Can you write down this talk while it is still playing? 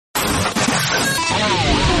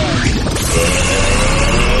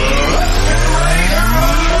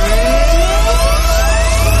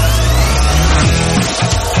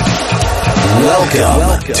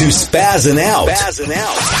Welcome to Spazzing Out,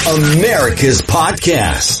 America's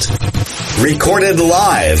podcast. Recorded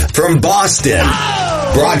live from Boston,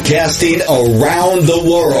 broadcasting around the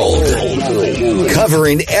world,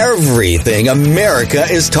 covering everything America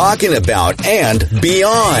is talking about and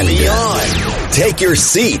beyond. Take your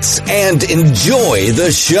seats and enjoy the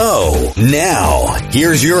show. Now,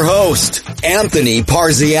 here's your host, Anthony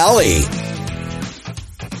Parziale.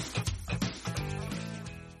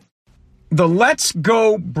 The Let's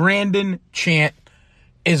Go Brandon chant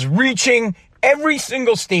is reaching every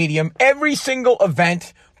single stadium, every single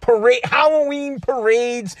event, Halloween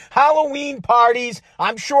parades, Halloween parties.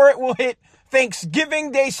 I'm sure it will hit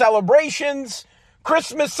Thanksgiving Day celebrations,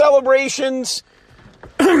 Christmas celebrations.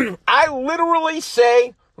 I literally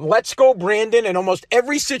say, let's go Brandon, in almost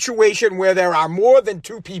every situation where there are more than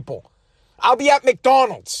two people. I'll be at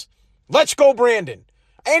McDonald's. Let's go Brandon.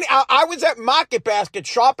 And I was at Market Basket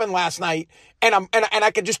shopping last night, and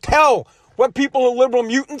I could just tell when people are liberal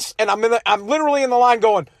mutants, and I'm literally in the line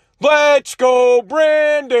going, "Let's go,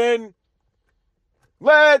 Brandon!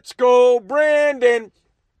 Let's go, Brandon!"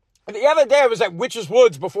 And the other day I was at Witch's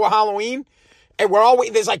Woods before Halloween, and we're all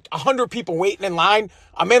waiting. There's like 100 people waiting in line.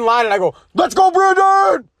 I'm in line, and I go, "Let's go,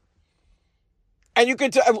 Brandon!" And you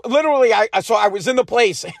could literally, I was in the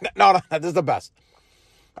place. No, this is the best.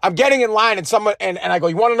 I'm getting in line and I go,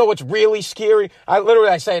 "You want to know what's really scary?"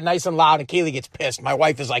 I say it nice and loud and Kaylee gets pissed. My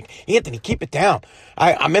wife is like, "Anthony, keep it down."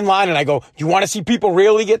 I'm in line and I go, "You want to see people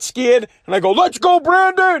really get scared?" And I go, "Let's go,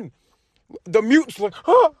 Brandon!" The mutants like,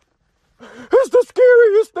 "Huh? It's the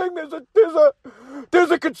scariest thing.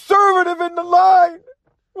 There's a conservative in the line.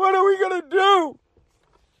 What are we going to do?"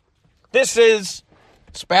 This is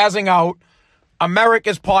Spazzing Out,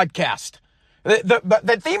 America's podcast.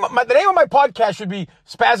 The name of my podcast should be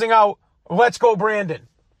Spazzing Out, Let's Go Brandon.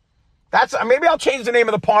 Maybe I'll change the name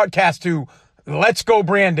of the podcast to Let's Go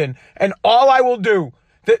Brandon. And all I will do,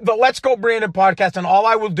 the Let's Go Brandon podcast, and all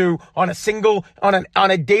I will do on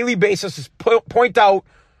a daily basis is point out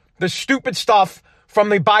the stupid stuff from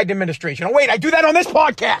the Biden administration. Oh, wait, I do that on this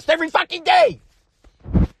podcast every fucking day.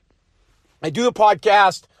 I do the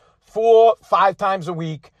podcast 4-5 times a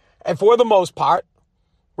week. And for the most part,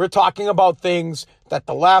 we're talking about things that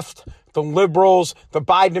the left, the liberals, the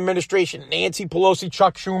Biden administration, Nancy Pelosi,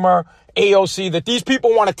 Chuck Schumer, AOC, that these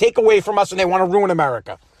people want to take away from us and they want to ruin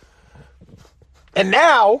America. And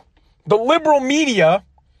now the liberal media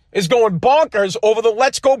is going bonkers over the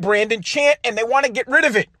Let's Go Brandon chant, and they want to get rid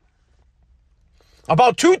of it.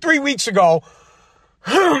 About 2-3 weeks ago,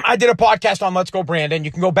 I did a podcast on Let's Go Brandon.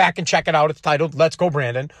 You can go back and check it out. It's titled Let's Go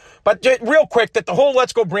Brandon. But real quick, that the whole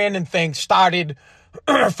Let's Go Brandon thing started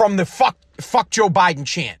from the fuck Joe Biden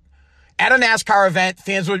chant. At a NASCAR event,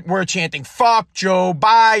 fans were chanting, "Fuck Joe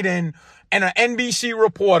Biden." And an NBC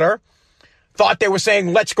reporter thought they were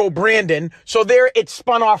saying, "Let's go Brandon." So it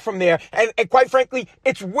spun off from there. And quite frankly,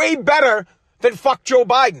 it's way better than "fuck Joe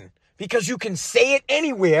Biden," because you can say it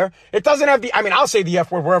anywhere. It doesn't have I'll say the F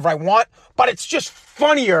word wherever I want, but it's just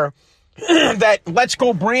funnier that Let's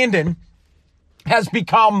Go Brandon has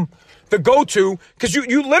become the go-to, because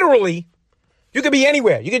you literally, you could be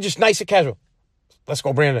anywhere. You could just nice and casual. Let's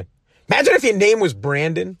go, Brandon. Imagine if your name was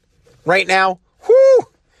Brandon right now. Whoo!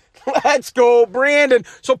 Let's go, Brandon.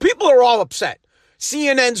 So people are all upset.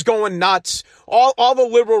 CNN's going nuts. All the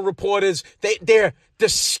liberal reporters, they're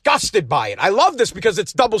disgusted by it. I love this because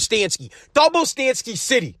it's double Stansky. Double Stansky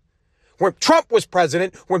City. When Trump was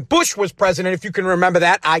president, when Bush was president, if you can remember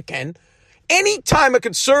that, I can. Anytime a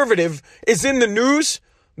conservative is in the news,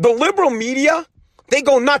 the liberal media, they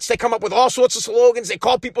go nuts. They come up with all sorts of slogans. They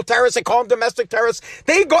call people terrorists. They call them domestic terrorists.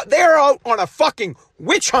 They're out on a fucking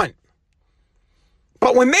witch hunt.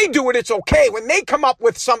 But when they do it, it's okay. When they come up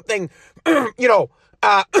with something,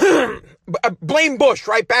 blame Bush,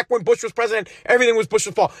 right? Back when Bush was president, everything was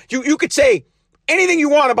Bush's fault. You could say anything you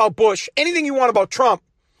want about Bush, anything you want about Trump.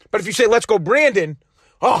 But if you say, "Let's go Brandon,"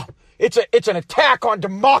 it's an attack on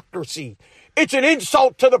democracy. It's an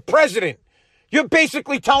insult to the president. You're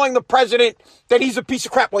basically telling the president that he's a piece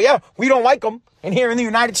of crap. Well, yeah, we don't like him. And here in the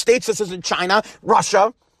United States, this isn't China,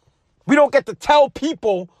 Russia. We don't get to tell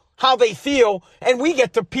people how they feel, and we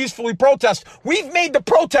get to peacefully protest. We've made the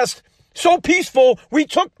protest so peaceful, we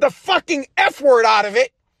took the fucking F word out of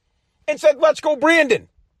it and said, "Let's go Brandon."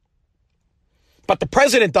 But the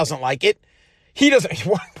president doesn't like it. He doesn't.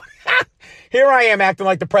 Here I am acting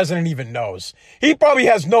like the president even knows. He probably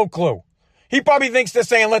has no clue. He probably thinks they're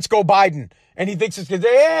saying, "Let's go Biden." And he thinks it's good.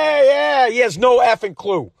 Yeah. He has no effing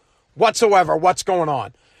clue whatsoever what's going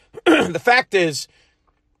on. The fact is,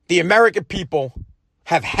 the American people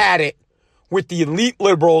have had it with the elite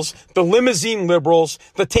liberals, the limousine liberals,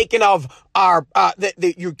 the taking of our,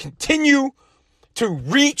 that you continue to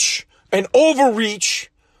reach and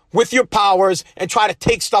overreach with your powers and try to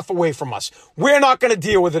take stuff away from us. We're not going to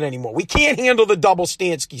deal with it anymore. We can't handle the double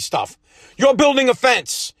Stansky stuff. You're building a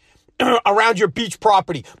fence around your beach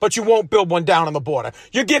property, but you won't build one down on the border.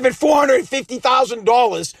 You're giving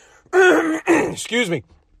 $450,000, excuse me,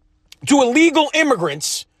 to illegal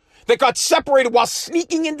immigrants that got separated while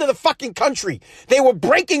sneaking into the fucking country. They were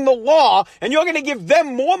breaking the law, and you're going to give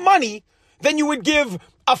them more money than you would give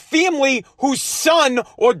a family whose son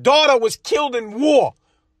or daughter was killed in war.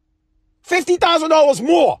 $50,000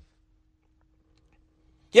 more.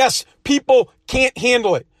 Yes, people can't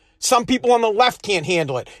handle it. Some people on the left can't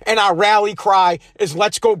handle it. And our rally cry is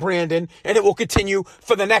let's go, Brandon. And it will continue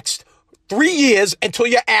for the next 3 years until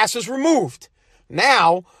your ass is removed.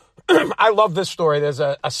 Now, I love this story. There's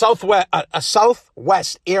a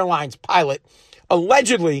Southwest Airlines pilot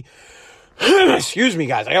allegedly, excuse me,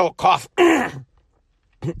 guys, I got a cough,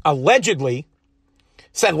 allegedly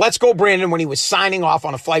said, let's go, Brandon, when he was signing off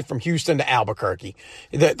on a flight from Houston to Albuquerque.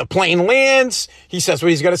 The plane lands, he says what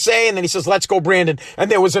he's going to say, and then he says, let's go, Brandon.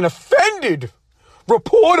 And there was an offended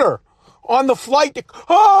reporter on the flight. They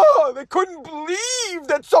couldn't believe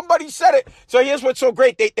that somebody said it. So here's what's so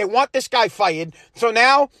great. They want this guy fired. So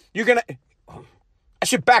now I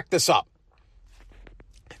should back this up.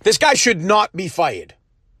 This guy should not be fired.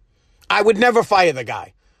 I would never fire the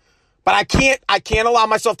guy. But I can't allow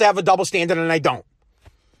myself to have a double standard, and I don't.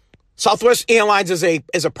 Southwest Airlines is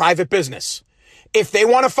a private business. If they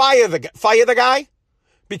want to fire the guy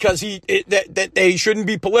because they shouldn't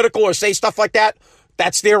be political or say stuff like that,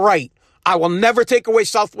 that's their right. I will never take away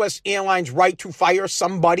Southwest Airlines' right to fire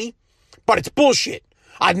somebody, but it's bullshit.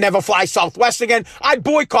 I'd never fly Southwest again. I'd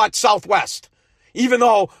boycott Southwest, even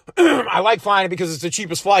though I like flying it because it's the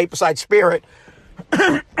cheapest flight besides Spirit.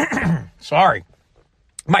 Sorry.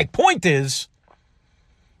 My point is,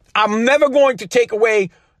 I'm never going to take away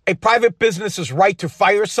a private business's right to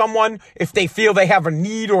fire someone if they feel they have a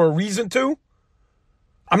need or a reason to.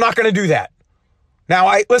 I'm not going to do that. Now,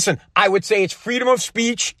 I would say it's freedom of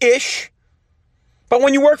speech-ish. But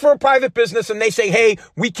when you work for a private business and they say, hey,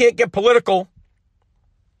 we can't get political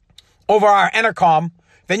over our intercom,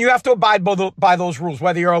 then you have to abide by those rules,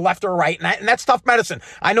 whether you're a left or a right. And that's tough medicine.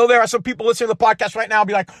 I know there are some people listening to the podcast right now and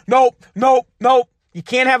be like, no. You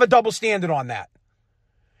can't have a double standard on that.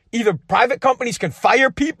 Either private companies can fire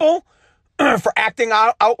people for acting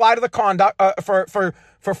outside of the conduct, for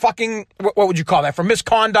fucking, what would you call that? For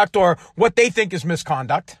misconduct or what they think is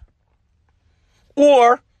misconduct.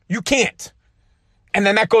 Or you can't. And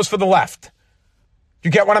then that goes for the left.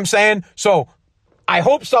 You get what I'm saying? So I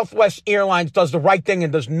hope Southwest Airlines does the right thing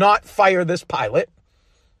and does not fire this pilot.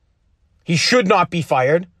 He should not be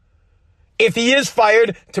fired. If he is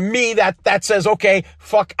fired, to me, that says, okay,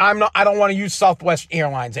 fuck, I don't want to use Southwest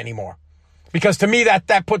Airlines anymore. Because to me,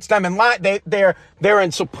 that puts them in line. They're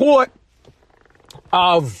in support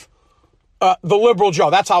of the liberal Joe.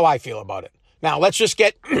 That's how I feel about it. Now, let's just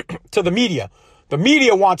get to the media. The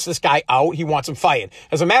media wants this guy out. He wants him fired.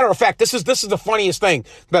 As a matter of fact, this is the funniest thing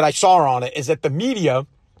that I saw on it, is that the media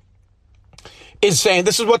is saying,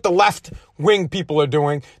 this is what the left-wing people are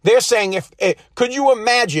doing. They're saying, could you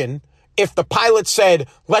imagine if the pilot said,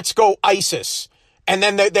 let's go ISIS, and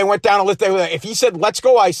then they went down a list, if he said, let's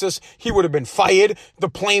go ISIS, he would have been fired. The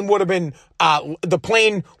plane would have been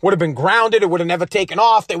grounded. It would have never taken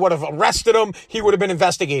off. They would have arrested him. He would have been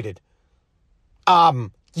investigated.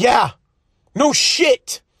 Yeah, no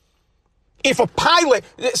shit. If a pilot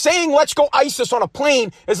saying, let's go ISIS on a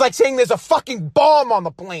plane is like saying there's a fucking bomb on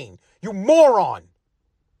the plane, you moron.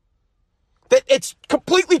 That it's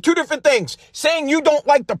completely two different things. Saying you don't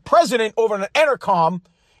like the president over an intercom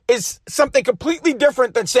is something completely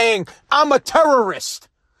different than saying I'm a terrorist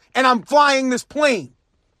and I'm flying this plane.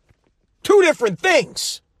 Two different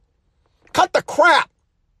things. Cut the crap.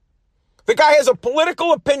 The guy has a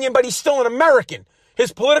political opinion, but he's still an American.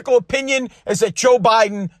 His political opinion is that Joe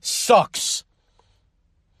Biden sucks.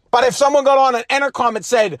 But if someone got on an intercom and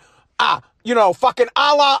said, fucking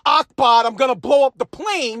Allah Akbar, I'm going to blow up the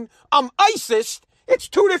plane, I'm ISIS, it's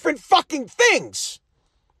two different fucking things.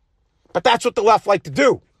 But that's what the left like to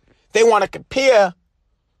do. They want to compare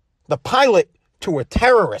the pilot to a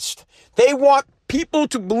terrorist. They want people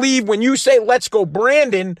to believe when you say, let's go,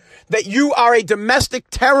 Brandon, that you are a domestic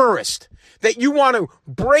terrorist, that you want to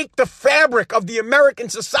break the fabric of the American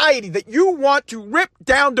society, that you want to rip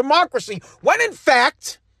down democracy, when in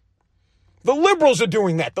fact, the liberals are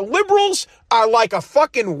doing that. The liberals are like a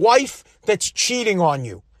fucking wife that's cheating on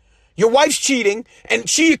you. Your wife's cheating, and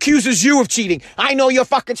she accuses you of cheating. I know you're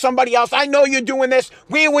fucking somebody else. I know you're doing this.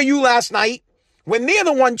 Where were you last night? When they're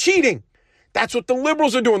the one cheating. That's what the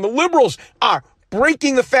liberals are doing. The liberals are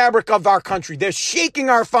breaking the fabric of our country. They're shaking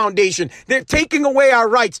our foundation. They're taking away our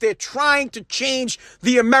rights. They're trying to change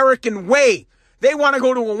the American way. They want to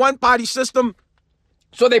go to a one-party system,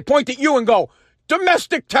 so they point at you and go,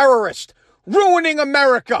 domestic terrorist, ruining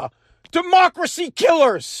America, democracy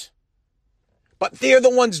killers. But they're the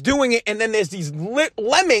ones doing it, and then there's these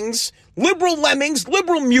lemmings, liberal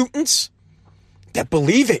mutants that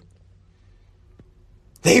believe it.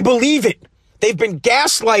 They believe it. They've been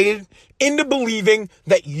gaslighted into believing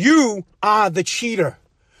that you are the cheater.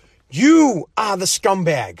 You are the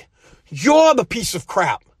scumbag. You're the piece of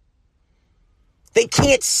crap. They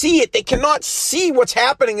can't see it. They cannot see what's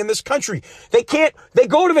happening in this country. They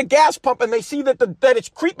go to the gas pump and they see that it's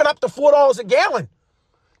creeping up to $4 a gallon.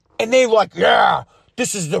 And they're like, yeah,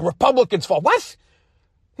 this is the Republicans' fault. What?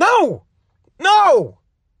 No.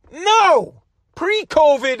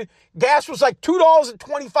 Pre-COVID, gas was like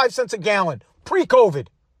 $2.25 a gallon. Pre-COVID.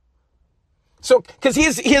 So, because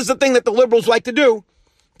here's the thing that the liberals like to do.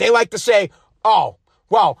 They like to say, oh,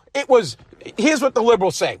 well, here's what the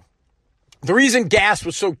liberals say. The reason gas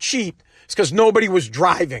was so cheap is because nobody was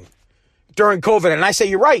driving during COVID. And I say,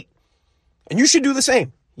 you're right. And you should do the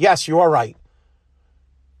same. Yes, you are right.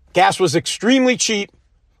 Gas was extremely cheap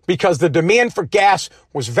because the demand for gas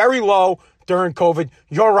was very low during COVID.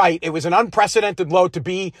 You're right. It was an unprecedented low to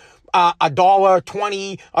be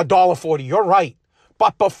 $1.20, $1.40. You're right.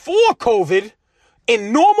 But before COVID,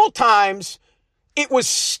 in normal times, it was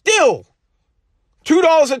still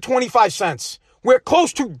 $2.25. We're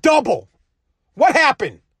close to double. What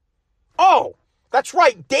happened? Oh, that's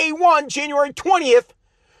right. Day one, January 20th,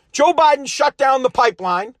 Joe Biden shut down the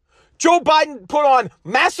pipeline. Joe Biden put on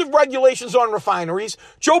massive regulations on refineries.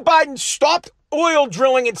 Joe Biden stopped oil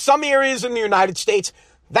drilling in some areas in the United States.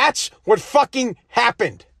 That's what fucking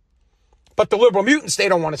happened. But the liberal mutants, they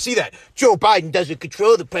don't want to see that. Joe Biden doesn't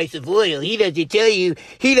control the price of oil. He doesn't tell you.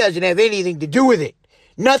 He doesn't have anything to do with it.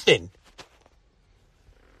 Nothing.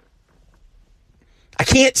 I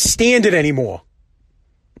can't stand it anymore.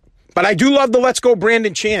 But I do love the Let's Go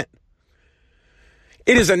Brandon chant.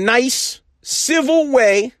 It is a nice, civil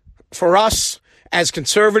way for us as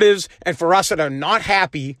conservatives and for us that are not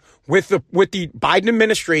happy with the Biden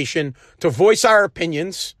administration to voice our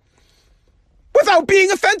opinions without being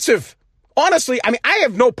offensive. Honestly, I mean, I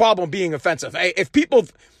have no problem being offensive. If people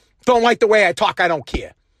don't like the way I talk, I don't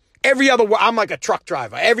care. Every other word, I'm like a truck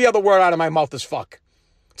driver. Every other word out of my mouth is fuck.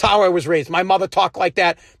 It's how I was raised. My mother talked like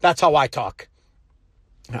that. That's how I talk.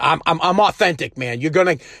 I'm authentic, man. You're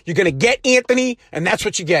gonna get Anthony, and that's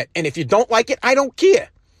what you get. And if you don't like it, I don't care.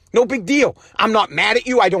 No big deal. I'm not mad at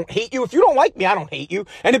you. I don't hate you. If you don't like me, I don't hate you.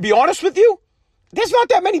 And to be honest with you, there's not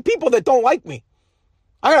that many people that don't like me.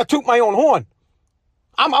 I gotta toot my own horn.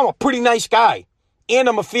 I'm a pretty nice guy, and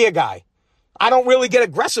I'm a fair guy. I don't really get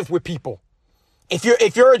aggressive with people. If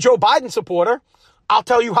you're a Joe Biden supporter, I'll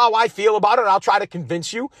tell you how I feel about it. I'll try to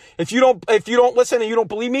convince you. If you don't listen and you don't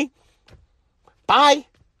believe me, bye.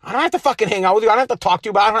 I don't have to fucking hang out with you. I don't have to talk to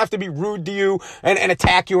you, but I don't have to be rude to you and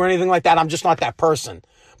attack you or anything like that. I'm just not that person.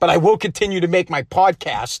 But I will continue to make my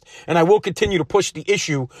podcast, and I will continue to push the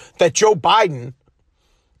issue that Joe Biden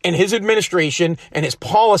and his administration and his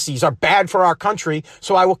policies are bad for our country.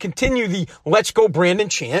 So I will continue the Let's Go Brandon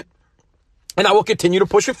chant, and I will continue to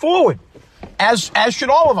push it forward. As should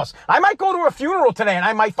all of us. I might go to a funeral today and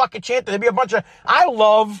I might fucking chant. There'll be a bunch of, I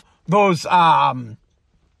love those,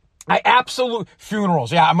 absolute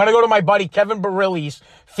funerals. Yeah, I'm going to go to my buddy Kevin Barilli's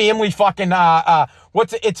family fucking,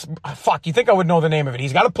 fuck, you think I would know the name of it.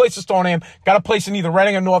 He's got a place in Stoneham, got a place in either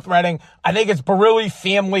Reading or North Reading. I think it's Barilli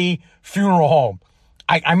Family Funeral Home.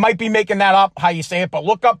 I might be making that up, how you say it, but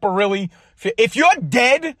look up Barilli. If you're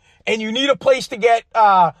dead and you need a place to get,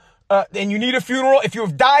 and you need a funeral, if you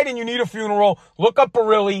have died and you need a funeral, look up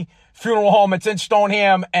Barilli Funeral Home. It's in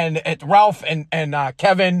Stoneham, and it's Ralph and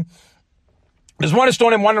Kevin. There's one in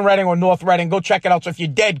Stoneham, one in Reading or North Reading. Go check it out. So if you're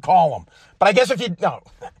dead, call them. But I guess if you're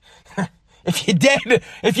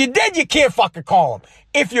dead, you can't fucking call them.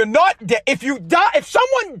 If you're not dead, if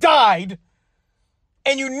someone died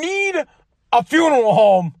and you need a funeral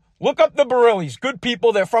home, look up the Barillis. Good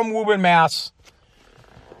people. They're from Woburn, Mass.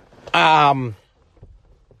 I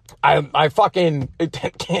fucking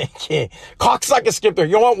cocksucker skipped there.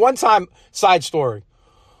 You know what? One time, side story.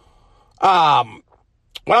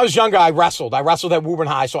 When I was younger, I wrestled. I wrestled at Woburn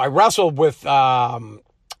High. So I wrestled with Ralph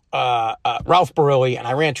Barilli, and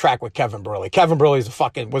I ran track with Kevin Barilli. Kevin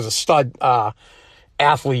Barilli was a stud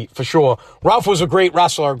athlete for sure. Ralph was a great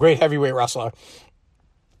wrestler, a great heavyweight wrestler.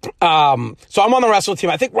 So I'm on the wrestling team.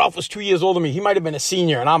 I think Ralph was 2 years older than me. He might have been a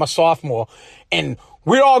senior, and I'm a sophomore. And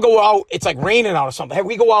we'd all go out. It's like raining out or something. Hey,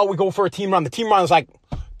 we go out. We go for a team run. The team run is like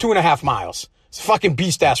 2.5 miles. It's a fucking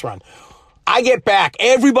beast-ass run. I get back.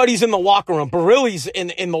 Everybody's in the locker room. Barilli's in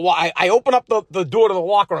the I open up the door to the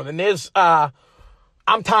locker room, and there's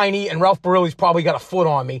I'm tiny, and Ralph Barilli's probably got a foot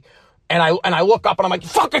on me. And I look up, and I'm like,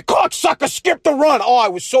 fucking cocksucker, skip the run. Oh, I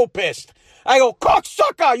was so pissed. I go,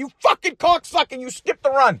 cocksucker, you fucking cocksucker, you skipped the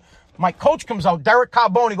run. My coach comes out, Derek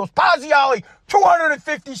Carbone. He goes, Pazziali,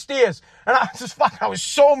 250 stairs. And I was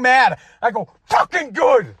so mad. I go, fucking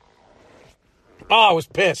good. Oh, I was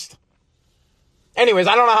pissed. Anyways,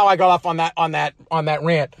 I don't know how I got off on that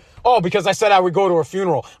rant. Oh, because I said I would go to a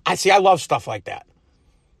funeral. I love stuff like that.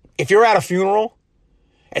 If you're at a funeral,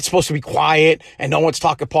 it's supposed to be quiet and no one's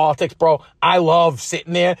talking politics, bro. I love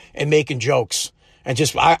sitting there and making jokes. And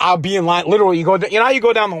just, I'll be in line. Literally, you know how you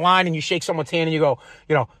go down the line and you shake someone's hand and you go,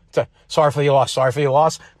 sorry for your loss, sorry for your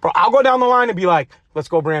loss. Bro, I'll go down the line and be like, let's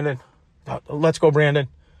go, Brandon. Let's go, Brandon.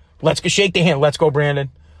 Let's go, shake the hand. Let's go,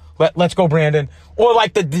 Brandon. Let's go, Brandon. Or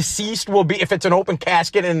like the deceased will be, if it's an open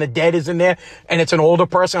casket and the dead is in there and it's an older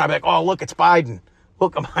person, I'll be like, oh, look, it's Biden.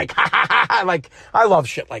 Look, I'm like, ha, ha, ha, ha. Like, I love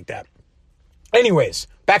shit like that. Anyways,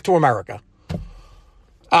 back to America.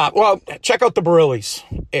 Well, check out the Barillis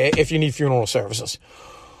if you need funeral services.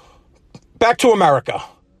 Back to America.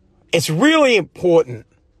 It's really important,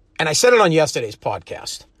 and I said it on yesterday's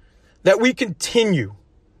podcast, that we continue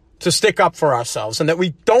to stick up for ourselves and that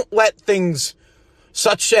we don't let things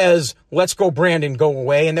such as let's go Brandon go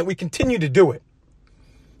away, and that we continue to do it.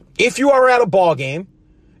 If you are at a ball game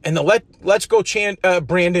and the let's go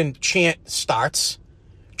Brandon chant starts,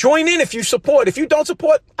 join in if you support. If you don't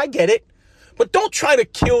support, I get it. But don't try to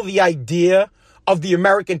kill the idea of the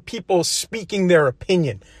American people speaking their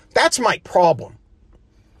opinion. That's my problem.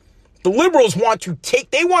 The liberals want to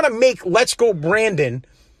make let's go Brandon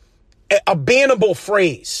a bannable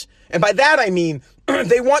phrase. And by that I mean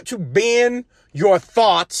they want to ban your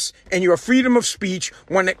thoughts and your freedom of speech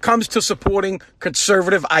when it comes to supporting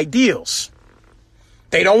conservative ideals.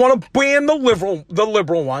 They don't want to ban the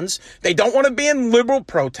liberal ones. They don't want to ban liberal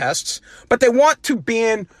protests, but they want to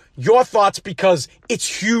ban your thoughts because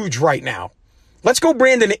it's huge right now. Let's go,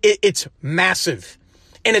 Brandon. It's massive.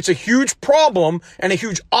 And it's a huge problem and a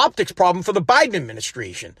huge optics problem for the Biden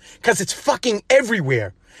administration because it's fucking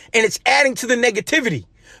everywhere. And it's adding to the negativity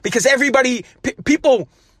because people,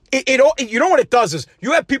 you know what it does is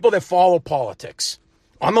you have people that follow politics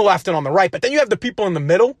on the left and on the right, but then you have the people in the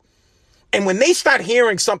middle. And when they start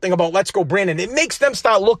hearing something about let's go Brandon, it makes them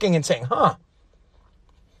start looking and saying,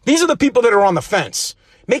 these are the people that are on the fence.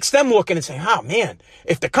 Makes them looking and saying, man,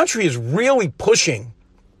 if the country is really pushing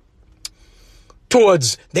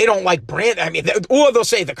towards, they don't like Brandon, or they'll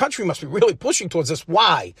say the country must be really pushing towards this.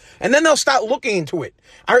 Why? And then they'll start looking into it.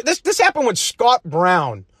 This happened when Scott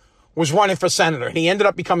Brown was running for senator, and he ended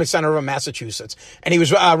up becoming senator of Massachusetts, and he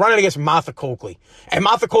was running against Martha Coakley, and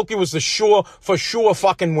Martha Coakley was the sure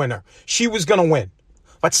fucking winner. She was gonna win,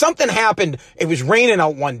 but something happened. It was raining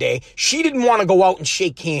out one day. She didn't want to go out and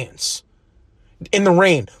shake hands in the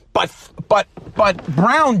rain, but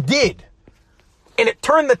Brown did, and it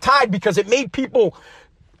turned the tide because it made people.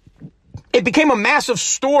 It became a massive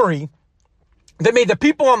story that made the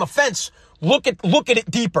people on the fence look at it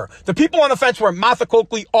deeper. The people on the fence were Martha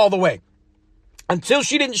Coakley all the way. Until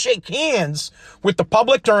she didn't shake hands with the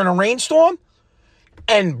public during a rainstorm.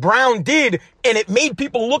 And Brown did. And it made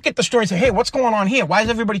people look at the story and say, hey, what's going on here? Why is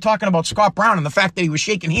everybody talking about Scott Brown and the fact that he was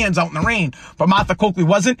shaking hands out in the rain, but Martha Coakley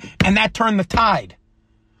wasn't? And that turned the tide.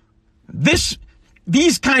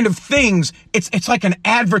 These kind of things, it's like an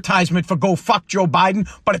advertisement for go fuck Joe Biden,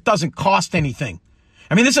 but it doesn't cost anything.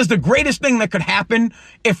 This is the greatest thing that could happen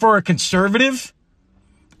if for a conservative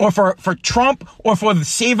or for Trump or for the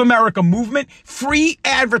Save America movement, free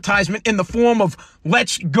advertisement in the form of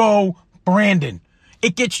let's go Brandon.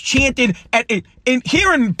 It gets chanted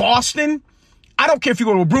here in Boston. I don't care if you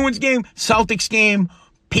go to a Bruins game, Celtics game,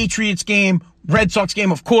 Patriots game, Red Sox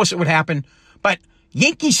game. Of course it would happen. But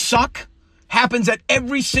Yankees suck happens at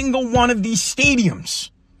every single one of these stadiums.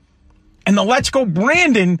 And the let's go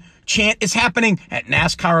Brandon chant is happening at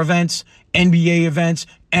NASCAR events, NBA events,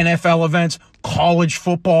 NFL events, college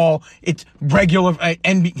football. It's regular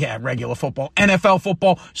football, NFL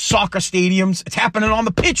football, soccer stadiums. It's happening on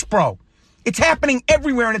the pitch, bro. It's happening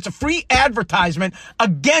everywhere, and it's a free advertisement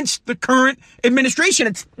against the current administration.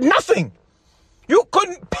 It's nothing. You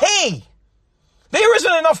couldn't pay. There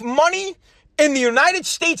isn't enough money in the United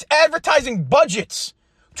States advertising budgets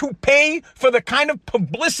to pay for the kind of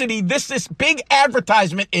publicity this big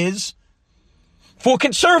advertisement is for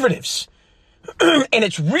conservatives. and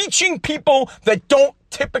it's reaching people that don't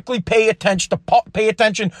typically pay attention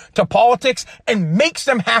to politics and makes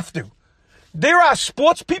them have to. There are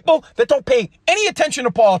sports people that don't pay any attention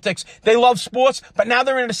to politics. They love sports, but now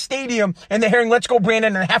they're in a stadium and they're hearing Let's Go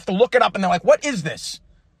Brandon and they have to look it up and they're like, what is this?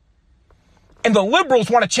 And the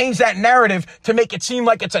liberals want to change that narrative to make it seem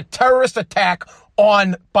like it's a terrorist attack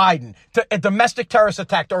on Biden, a domestic terrorist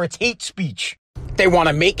attack, or it's hate speech. They want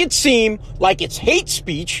to make it seem like it's hate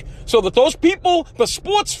speech so that those people, the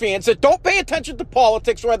sports fans that don't pay attention to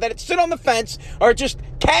politics or that sit on the fence or just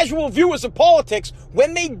casual viewers of politics,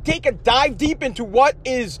 when they take a dive deep into what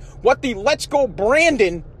the Let's Go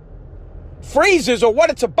Brandon phrase is or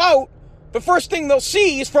what it's about, the first thing they'll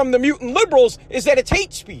see is from the mutant liberals is that it's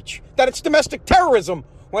hate speech, that it's domestic terrorism,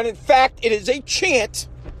 when in fact it is a chant.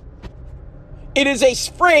 It is a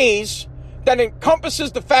phrase that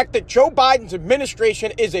encompasses the fact that Joe Biden's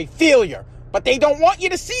administration is a failure. But they don't want you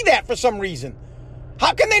to see that for some reason.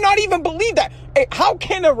 How can they not even believe that? How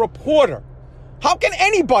can a reporter, how can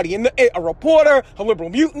anybody, a reporter, a liberal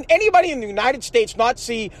mutant, anybody in the United States not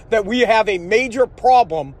see that we have a major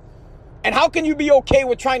problem? And how can you be okay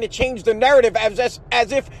with trying to change the narrative as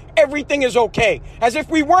if everything is okay? As if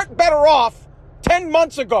we weren't better off 10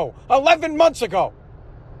 months ago, 11 months ago.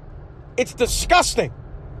 It's disgusting.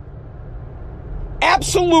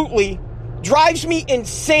 Absolutely drives me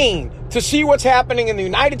insane to see what's happening in the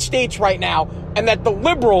United States right now, and that the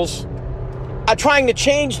liberals are trying to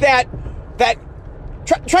change that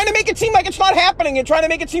trying to make it seem like it's not happening and trying to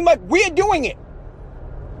make it seem like we're doing it.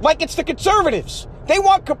 Like it's the conservatives. They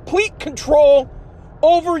want complete control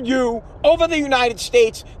over you, over the United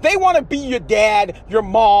States. They want to be your dad, your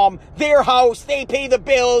mom, their house. They pay the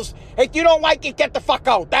bills. If you don't like it, get the fuck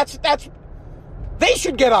out. They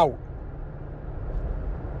should get out.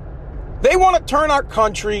 They want to turn our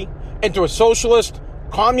country into a socialist,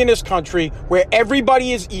 communist country where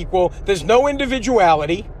everybody is equal. There's no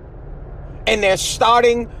individuality. And they're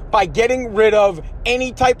starting by getting rid of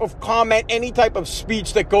any type of comment, any type of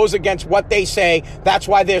speech that goes against what they say. That's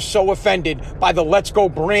why they're so offended by the Let's Go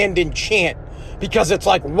Brandon chant, because it's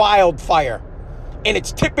like wildfire. And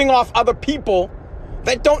it's tipping off other people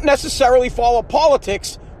that don't necessarily follow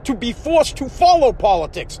politics to be forced to follow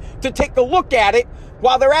politics, to take a look at it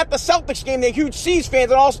while they're at the Celtics game. They're huge C's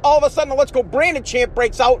fans, and all of a sudden the Let's Go Brandon chant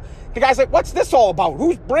breaks out. The guy's like, what's this all about?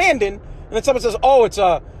 Who's Brandon? And then someone says, oh,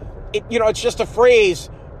 it's just a phrase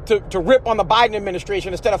to rip on the Biden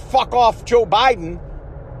administration instead of fuck off Joe Biden.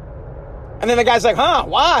 And then the guy's like,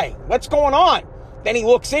 why? What's going on? Then he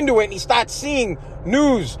looks into it and he starts seeing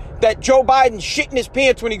news that Joe Biden's shitting his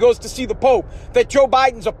pants when he goes to see the Pope, that Joe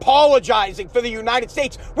Biden's apologizing for the United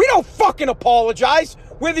States. We don't fucking apologize.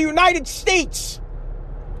 We're the United States.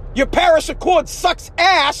 Your Paris Accord sucks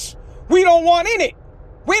ass. We don't want in it.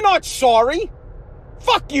 We're not sorry.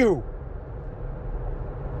 Fuck you.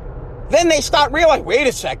 Then they start realizing, wait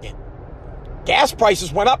a second. Gas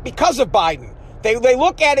prices went up because of Biden. They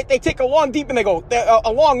look at it, they take a long deep look,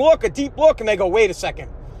 and they go, wait a second.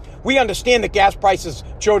 We understand that gas prices,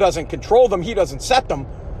 Joe doesn't control them, he doesn't set them,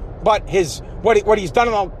 but what he's done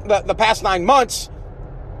in the past 9 months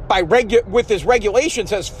with his regulations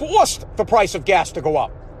has forced the price of gas to go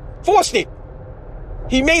up. Forced it.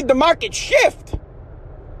 He made the market shift.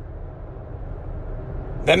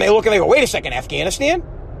 Then they look and they go, wait a second, Afghanistan?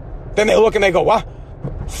 Then they look and they go, what?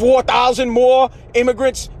 4,000 more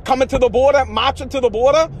immigrants coming to the border, marching to the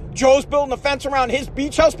border? Joe's building a fence around his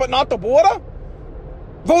beach house, but not the border?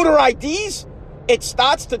 Voter IDs? It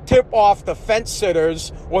starts to tip off the fence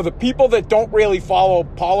sitters or the people that don't really follow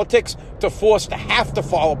politics to force to have to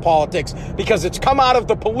follow politics, because it's come out of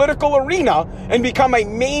the political arena and become a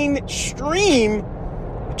mainstream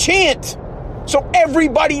chant. So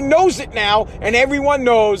everybody knows it now, and everyone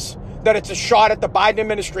knows that it's a shot at the Biden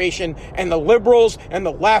administration, and the liberals and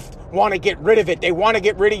the left want to get rid of it. They want to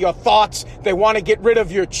get rid of your thoughts. They want to get rid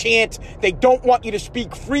of your chant. They don't want you to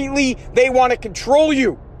speak freely. They want to control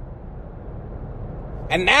you.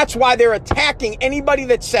 And that's why they're attacking anybody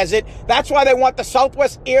that says it. That's why they want the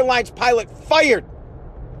Southwest Airlines pilot fired.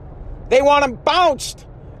 They want him bounced.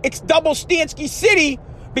 It's double Stansky City,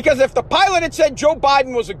 because if the pilot had said Joe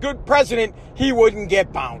Biden was a good president, he wouldn't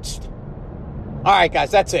get bounced. All right, guys,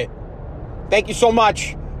 that's it. Thank you so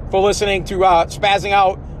much for listening to Spazzing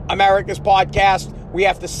Out, America's podcast. We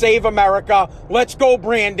have to save America. Let's go,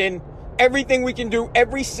 Brandon. Everything we can do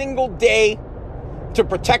every single day to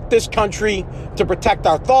protect this country, to protect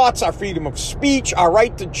our thoughts, our freedom of speech, our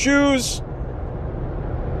right to choose.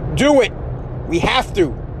 Do it. We have to.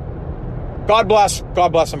 God bless.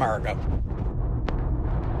 God bless America.